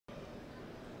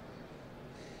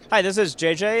Hi, this is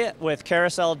JJ with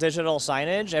Carousel Digital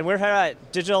Signage, and we're here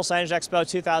at Digital Signage Expo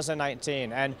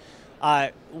 2019. And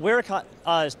we're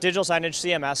a digital signage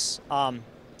CMS,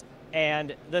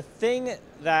 and the thing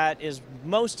that is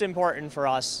most important for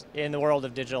us in the world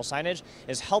of digital signage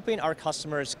is helping our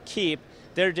customers keep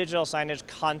their digital signage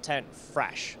content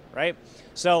fresh, right?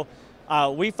 So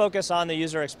we focus on the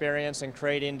user experience and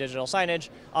creating digital signage,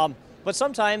 but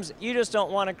sometimes you just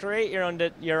don't want to create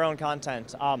your own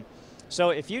content.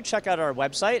 So if you check out our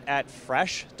website at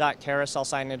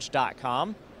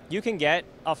fresh.carouselsignage.com, you can get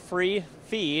a free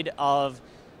feed of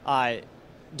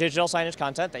digital signage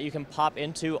content that you can pop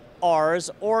into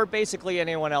ours or basically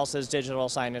anyone else's digital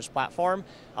signage platform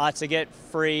to get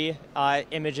free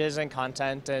images and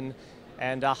content and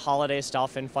holiday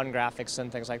stuff and fun graphics and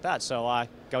things like that. So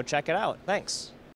go check it out. Thanks.